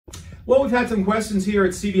Well, we've had some questions here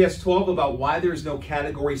at CBS 12 about why there's no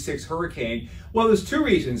Category 6 hurricane. Well, there's two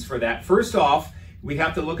reasons for that. First off, we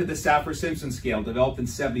have to look at the Saffir Simpson Scale, developed in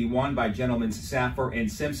 '71 by gentlemen Saffir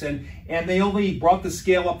and Simpson, and they only brought the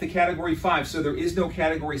scale up to Category 5, so there is no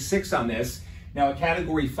Category 6 on this. Now, a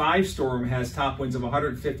Category 5 storm has top winds of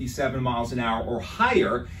 157 miles an hour or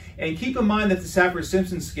higher. And keep in mind that the Saffir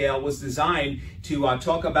Simpson Scale was designed to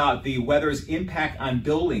talk about the weather's impact on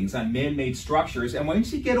buildings, on man-made structures. And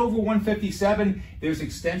once you get over 157, there's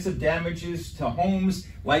extensive damages to homes.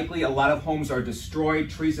 Likely a lot of homes are destroyed,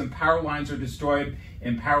 trees and power lines are destroyed,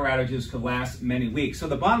 and power outages could last many weeks. So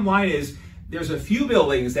the bottom line is, there's a few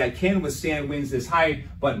buildings that can withstand winds this high,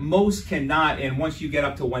 but most cannot. And once you get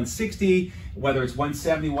up to 160, whether it's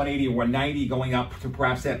 170, 180, or 190, going up to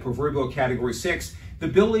perhaps that proverbial Category 6, the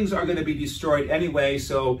buildings are going to be destroyed anyway.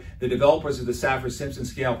 So the developers of the Saffir Simpson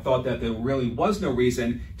Scale thought that there really was no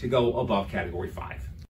reason to go above Category 5.